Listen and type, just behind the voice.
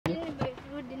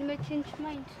change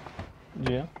mind.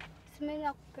 Yeah. Simeni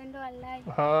nakupenda wallahi.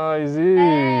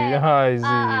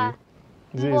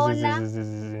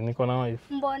 Niko na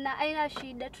wife. Mbona haina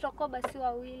shida, tutakuwa basi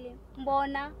wawili.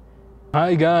 Mbona?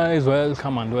 Hi guys,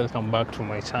 welcome back to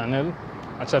my channel.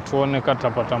 Acha tuone kama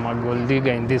tutapata gold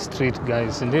digger in this street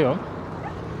guys, ndio.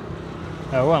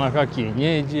 Huwa anakaa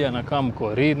kienyeji, anakaa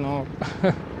mkorino.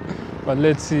 But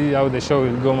let's see how the show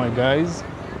will go my guys.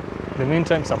 In the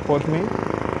meantime, support me.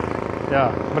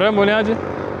 Yeah, mrembo ni aje?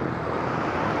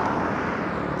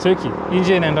 Cheki,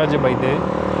 inje inaendaje by day?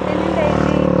 Nenda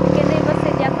hivi, kende hivyo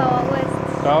side ya Kawa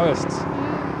West. Kawa West?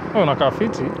 Unakaa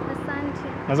fiti? Asante.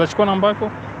 Naweza chukua namba yako?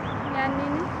 Ya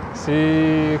nini?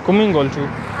 Si kumingle tu.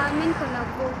 Mimi niko na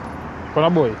boy. Kuna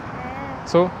boy?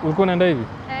 So, ulikuwa unaenda hivi?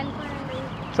 Niko naenda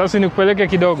hivi. Sasa nikupeleke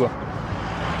kidogo.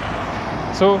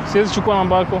 So, siwezi chukua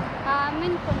namba yako? Mimi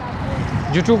niko na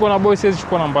boy. Juu tu uko na boy siwezi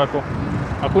chukua namba yako.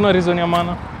 Hakuna reason ya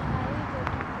maana?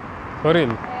 For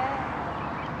real?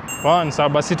 Poa, sawa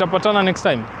basi tutapatana next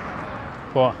time.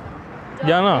 Poa.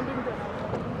 Jana.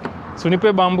 Si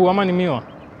unipe bambu ama ni miwa?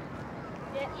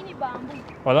 Hii ni bambu.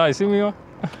 Wallahi si miwa?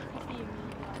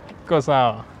 Kwa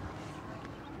sawa.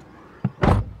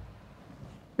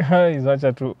 Hai,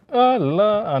 zacha tu.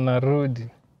 Allah anarudi.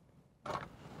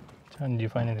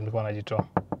 Chanjifanye nilikuwa najitoa.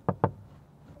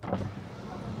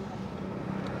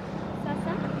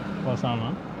 Sasa? Kwa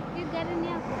sana. Hii gari ni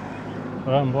yako?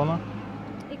 Wewe mbona?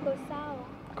 Iko sawa.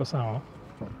 Iko sawa.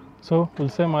 So,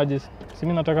 ulisema aje? Si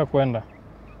mimi nataka kwenda.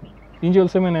 Inje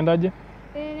ulisema inaendaje?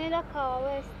 Nenda Kawa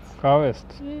West. Kawa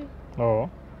West? Oh. Wewe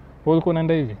ulikuwa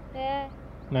unaenda hivi?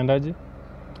 Naendaje?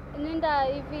 Nenda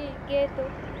hivi Ghetto.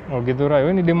 Githurai.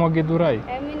 Wewe ni demo Githurai?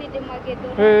 Mimi ni demo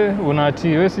Githurai.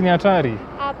 Unatii. Wewe si ni hatari?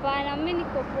 Hapana, mimi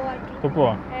niko poa tu. Uko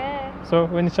poa? So,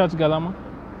 wewe ni church girl ama?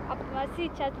 Hapana, si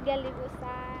church girl hivyo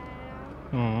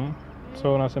sana.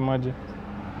 So, unasemaje?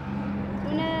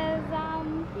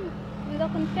 Unaweza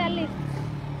kunipea lift?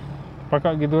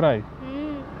 Paka Githurai?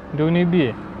 Ndio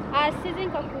unibie? Siwezi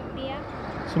nikakuibia.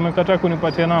 Si umekataa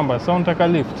kunipatia namba, sasa unataka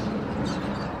lift?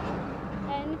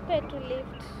 Nipe tu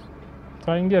lift.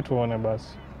 Sasa ingia tuone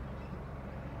basi.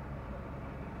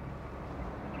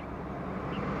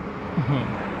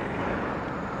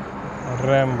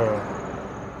 Rembo.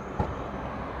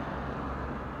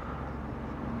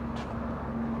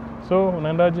 So,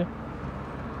 unaendaje?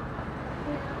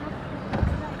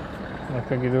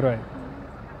 Naka Githurai.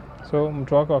 So,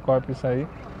 mtu wako wako wapi sasa hii?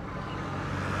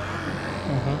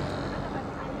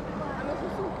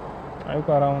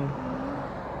 Hayuko around.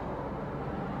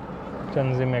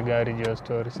 Chanzime gari juu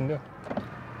story, si ndio?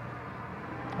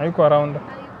 Hayuko around.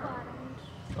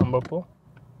 Ambapo?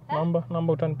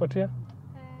 Namba utanipatia?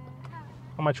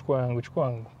 Ama chukua yangu.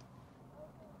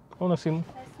 Una simu?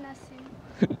 Sina simu.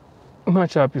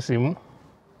 Umeacha wapi simu?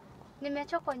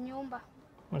 Nimeacha kwa nyumba.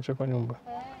 Umeacha kwa nyumba?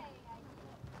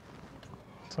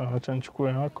 Sawa, acha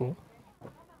nichukue yako.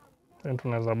 Then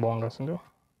tunaweza bonga, si ndio?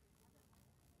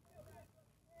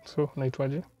 So,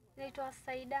 unaitwaje? Naitwa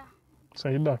Saida.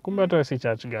 Saida, kumbe hata wewe si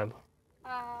church girl.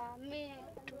 Mimi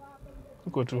tu.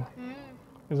 Uko tu.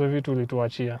 Hizo vitu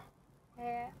ulituachia.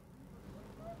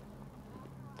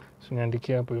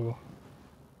 Siniandikia hapo hivyo.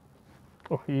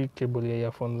 Hii cable ya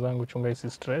earphone zangu chunga isi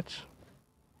stretch.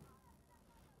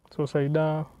 So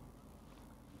Saida,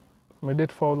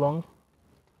 umedate for how long?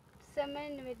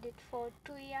 Nimedate for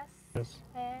 2 years. Yes.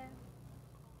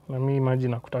 Na mimi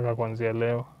imagine nakutaka kuanzia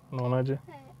leo. Unaonaje?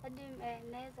 Hadi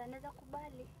naweza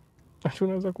kubali.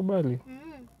 Unaweza kubali?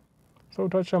 So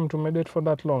utaacha mtu umedate for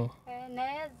that long?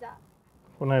 Naweza.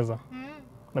 Unaweza?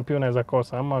 Na pia unaweza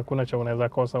kosa ama hakuna cha unaweza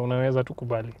kosa, unaweza tu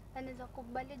kubali? Naweza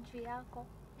kubali juu yako.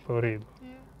 For real?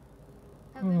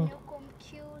 Na venye uko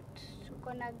cute,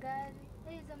 uko na gari.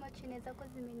 Hizo macho zako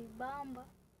zimenibamba.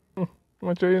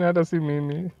 Macho hii hata si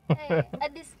mimi.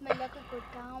 Hadi smell yako iko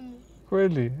tamu.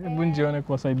 Kweli? Hebu nijione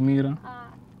kwa side mirror.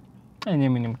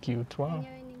 Mimi ni mcute. Wow.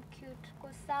 Mimi ni cute. Uko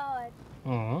sawa.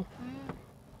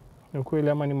 Ni ukweli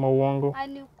ama ni mauongo?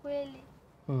 Ni ukweli.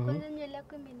 Kwanza nywele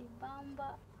yako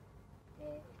imenibamba.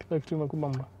 Kila kitu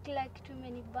imekubamba? Kila kitu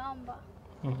imenibamba.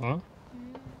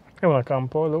 Unakaa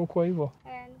mpole huko hivyo?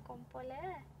 Niko mpole.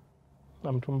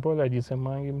 Na mtu mpole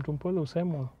ajisemangi, mtu mpole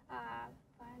usemwa?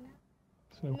 Hapana.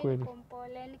 Si ukweli? Niko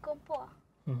mpole, niko poa.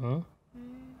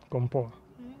 Niko poa.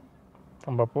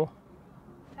 Ambapo?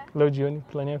 Leo jioni,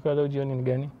 plani yako ya leo jioni ni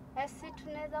gani? Si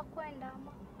tunaweza kwenda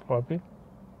ama? Wapi?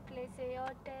 Place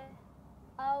yote.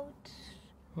 Out.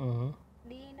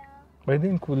 Dinner. By the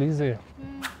way, nikuulize.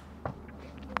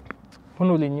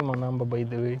 Mbona ulinyima namba by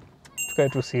the way? Tukae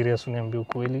tu serious uniambie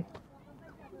ukweli.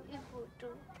 Hivyo tu.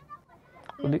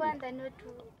 Nilikuwa ndani tu.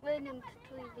 Wewe ni mtu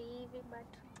tu hivi but.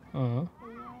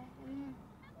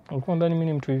 Ulikuwa ndani mimi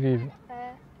ni mtu hivi hivi.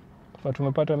 But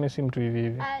umepata mimi si mtu hivi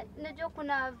hivi. Najua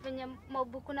kuna venye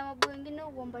kuna mabu wengine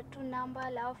uomba tu namba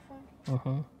alafu.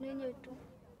 Nenye tu.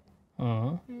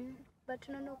 But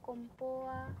unaona uko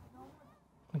mpoa.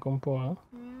 Niko mpoa?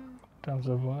 Terms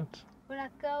of what?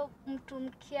 Unakaa mtu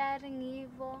mcaring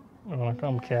hivyo.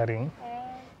 Unakaa mcaring?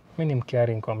 Mimi ni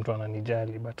mcaring kwa mtu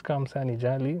ananijali, but kama msa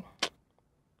anijali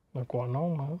nakuwa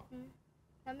normal.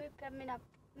 Na mimi pia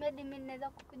mimi naweza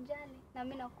kukujali na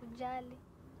mimi nakujali.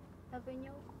 Na venye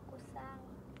uko sawa.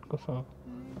 Uko sawa?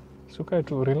 Sukae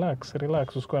tu, relax,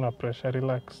 usikuwe na pressure,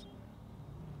 relax.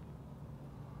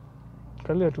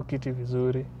 Kalia tu kiti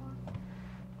vizuri.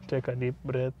 Take a deep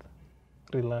breath.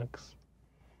 Relax.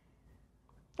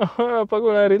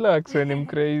 Pako na relax when I'm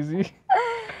crazy.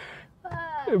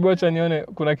 Acha nione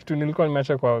kuna kitu nilikuwa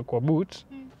nimeacha kwa boot.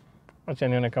 Acha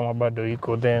nione kama bado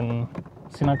iko, then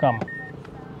sina kama.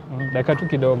 Dakika tu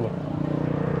kidogo.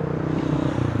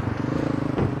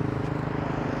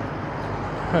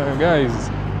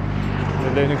 Guys,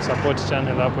 endeleeni kusupport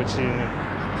channel hapo chini.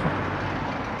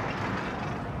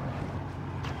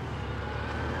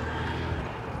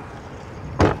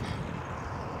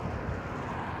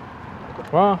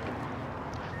 Wow.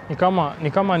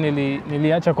 Ni kama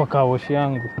niliacha kwa kaoshi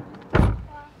yangu.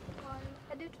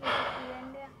 Hadi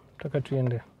tunaenda. Nataka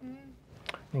tuende.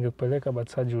 Ningekupeleka but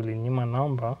sasa ulinyima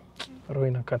namba. Roho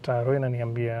inakataa, roho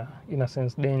inaniambia ina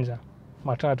sense danger.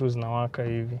 Matatu zinawaka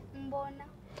hivi. Mbona?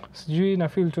 Sijui na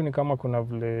feel tu ni kama kuna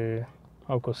vile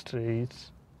hauko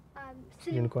straight.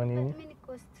 Sijui ni kwa nini? Mimi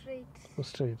niko straight. Uko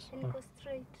straight? Niko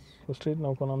straight. Uko straight na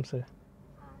uko na mse?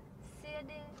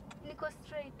 Niko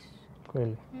straight.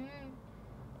 Kweli?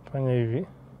 Fanya hivi. Wewe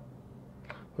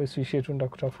usiishie tu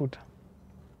ndakutafuta.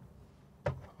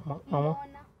 Mama?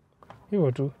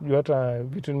 Hivyo tu, juu hata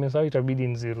vitu nimesahau itabidi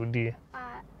nizirudie.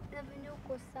 Na venye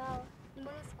uko sawa.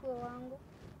 Mbona sikuwa wangu?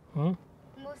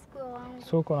 Mbona sikuwa wangu?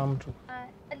 So uko na mtu?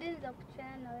 Hadi naweza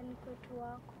kuchana na wewe niko tu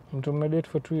wako. Mtu mmedate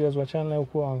for 2 years wachana na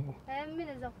uko wangu? Mimi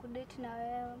naweza kudate na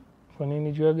wewe. Kwa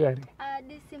nini juu ya gari?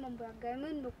 Hadi si mambo ya gari.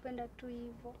 Mimi nimekupenda tu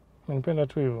hivyo. Unanipenda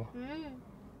tu hivyo?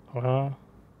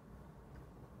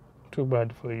 Too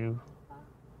bad for you.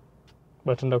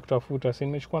 But ndakutafuta, si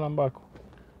nimechukua namba yako.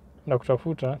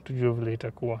 Ndakutafuta tujue vile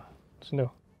itakuwa. Si ndio?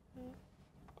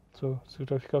 So, si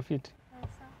utafika fiti?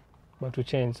 But to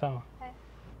change, sawa?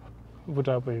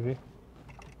 Vuta hapo hivi.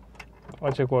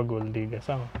 Wache kuwa gold digger,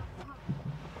 sawa?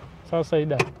 Sawa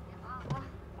Saida?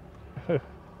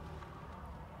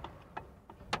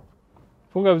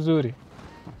 Funga vizuri.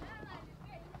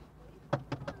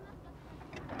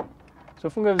 So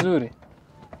funga vizuri.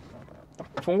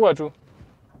 Fungua tu.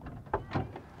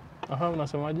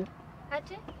 Unasemaje?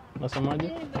 Ati? Unasemaje?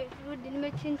 Nimerudi,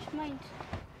 nimechange mind.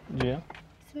 Je?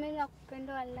 Sima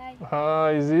nakupenda wallahi.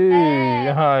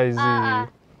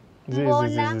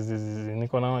 Zizi.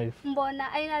 Niko na wife. Mbona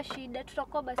haina shida,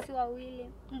 tutakuwa basi wawili.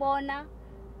 Mbona?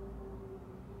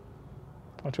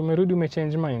 Watu umerudi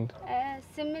umechange mind?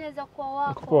 Si mimi naweza kuwa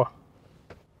wako. Kwa?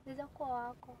 Naweza kuwa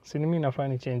wako. Si mimi nafaa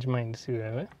ni change mind, si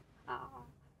wewe?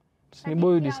 Si ni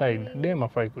boy decide. Dem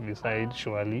afai ku decide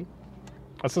surely.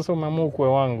 Sasa umeamua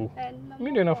kuwa wangu.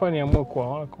 Mimi ndio nafaa niamue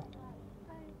kuwa wako.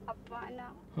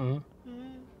 Hapana.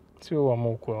 Sio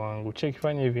uamue kuwa wangu. Check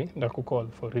fanya hivi,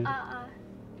 ndakukall for real.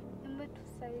 Nimetu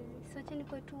saizi. Sote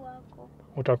niko tu wako.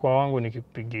 Utakuwa wangu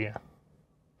nikikupigia.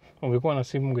 Ungekuwa na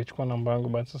simu ungechukua namba yangu,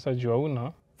 but sasa jua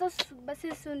una. Sasa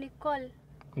basi si unicall.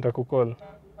 Nitakukall.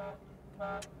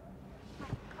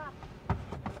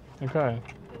 Okay.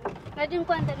 Hadi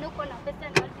kwanza niko na pesa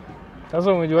na.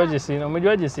 Sasa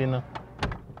umejuaje sina?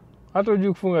 Hata hujui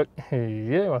kufunga.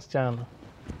 Wasichana.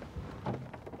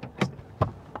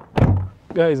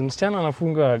 Guys, msichana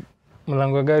anafunga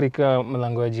mlango wa gari kama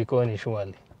mlango wa jikoni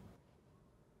shwali.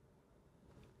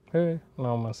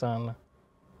 Naoma sana.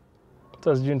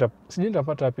 Sasa sijui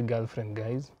nitapata happy girlfriend,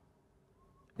 guys.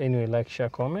 Anyway, like, share,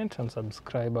 comment and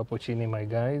subscribe hapo chini, my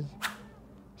guys.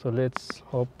 So let's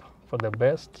hope for the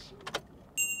best.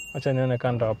 Acha nione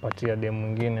kama nitawapatia dem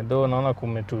mwingine. Though naona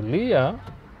kumetulia.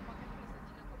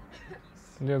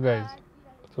 Ndio guys.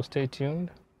 So stay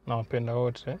tuned. Nawapenda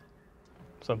wote.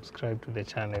 Subscribe to the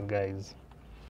channel, guys.